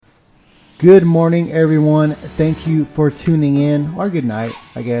Good morning, everyone. Thank you for tuning in, or good night,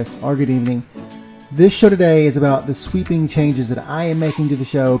 I guess, or good evening. This show today is about the sweeping changes that I am making to the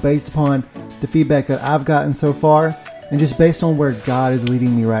show based upon the feedback that I've gotten so far and just based on where God is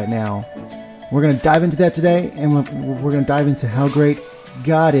leading me right now. We're going to dive into that today, and we're going to dive into how great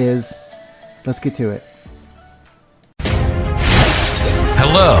God is. Let's get to it.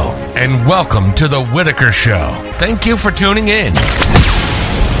 Hello, and welcome to The Whitaker Show. Thank you for tuning in.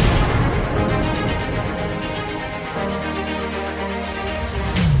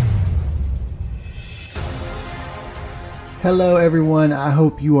 Hello, everyone. I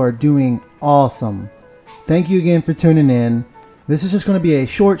hope you are doing awesome. Thank you again for tuning in. This is just going to be a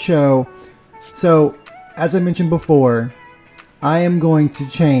short show. So, as I mentioned before, I am going to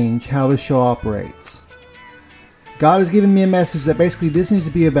change how the show operates. God has given me a message that basically this needs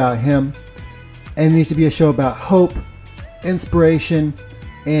to be about Him, and it needs to be a show about hope, inspiration,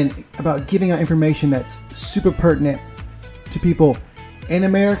 and about giving out information that's super pertinent to people in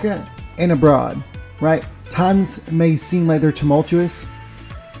America and abroad, right? Times may seem like they're tumultuous,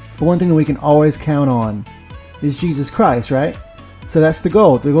 but one thing that we can always count on is Jesus Christ, right? So that's the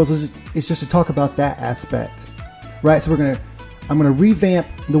goal. The goal is just to talk about that aspect, right? So I'm gonna revamp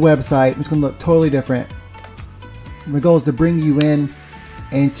the website. It's gonna look totally different. My goal is to bring you in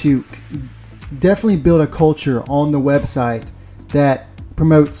and to definitely build a culture on the website that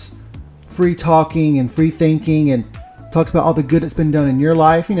promotes free talking and free thinking and talks about all the good that's been done in your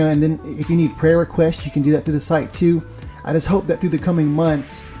life, and then if you need prayer requests, you can do that through the site too. I just hope that through the coming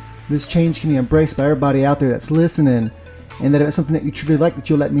months, this change can be embraced by everybody out there that's listening, and that if it's something that you truly like, that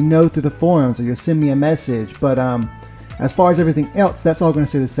you'll let me know through the forums or you'll send me a message. But as far as everything else, that's all going to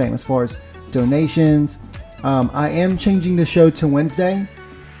stay the same. As far as donations, I am changing the show to Wednesday.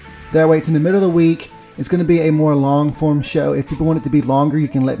 That way it's in the middle of the week. It's going to be a more long form show. If people want it to be longer, you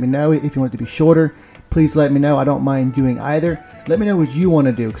can let me know. If you want it to be shorter, please let me know. I don't mind doing either. Let me know what you want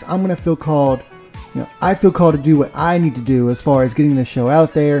to do, because I'm going to feel called, I feel called to do what I need to do as far as getting the show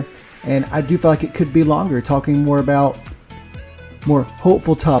out there. And I do feel like it could be longer, talking more about more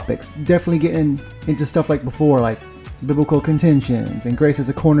hopeful topics. Definitely getting into stuff like before, like biblical contentions and grace as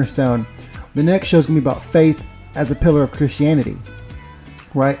a cornerstone. The next show is going to be about faith as a pillar of Christianity,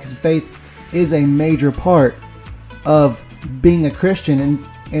 right? Because faith is a major part of being a Christian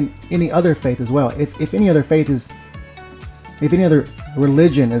and any other faith as well. If any other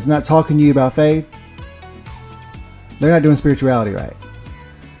religion is not talking to you about faith, they're not doing spirituality right.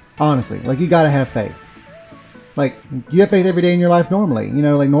 Honestly, like, you gotta have faith. Like, you have faith every day in your life normally.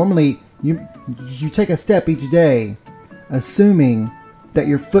 Normally you take a step each day assuming that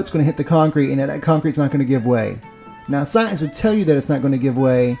your foot's going to hit the concrete and that concrete's not going to give way. Now, science would tell you that it's not going to give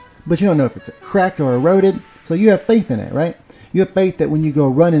way, but you don't know if it's cracked or eroded, so you have faith in it, right? You have faith that when you go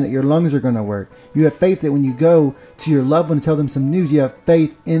running that your lungs are going to work. You have faith that when you go to your loved one to tell them some news, you have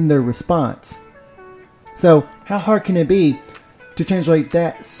faith in their response. So how hard can it be to translate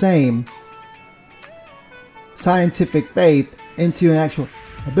that same scientific faith into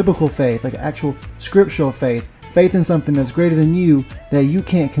a biblical faith, like an actual scriptural faith? Faith in something that's greater than you, that you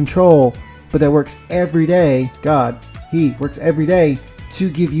can't control, but that works every day. God, He works every day to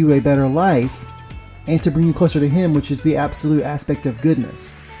give you a better life and to bring you closer to Him, which is the absolute aspect of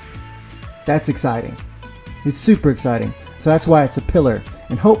goodness. That's exciting. It's super exciting. So that's why it's a pillar.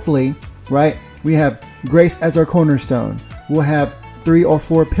 And hopefully, right, we have grace as our cornerstone. We'll have 3 or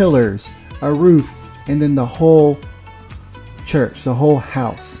 4 pillars, a roof, and then the whole church, the whole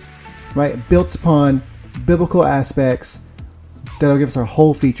house, right, built upon biblical aspects that'll give us our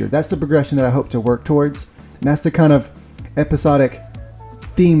whole feature. That's the progression that I hope to work towards. And that's the kind of episodic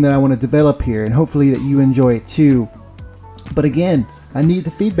theme that I want to develop here, and hopefully that you enjoy it too. But again, I need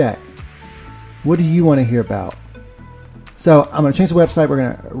the feedback. What do you want to hear about? So I'm going to change the website. We're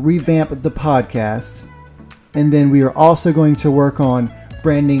going to revamp the podcast, and then we are also going to work on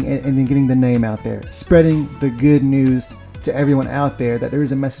branding and then getting the name out there, spreading the good news to everyone out there that there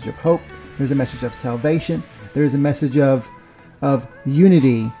is a message of hope, there's a message of salvation, there is a message of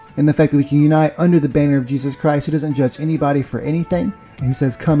unity, and the fact that we can unite under the banner of Jesus Christ, who doesn't judge anybody for anything, and who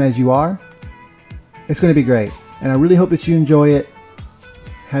says, come as you are. It's going to be great. And I really hope that you enjoy it.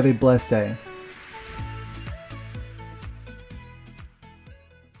 Have a blessed day.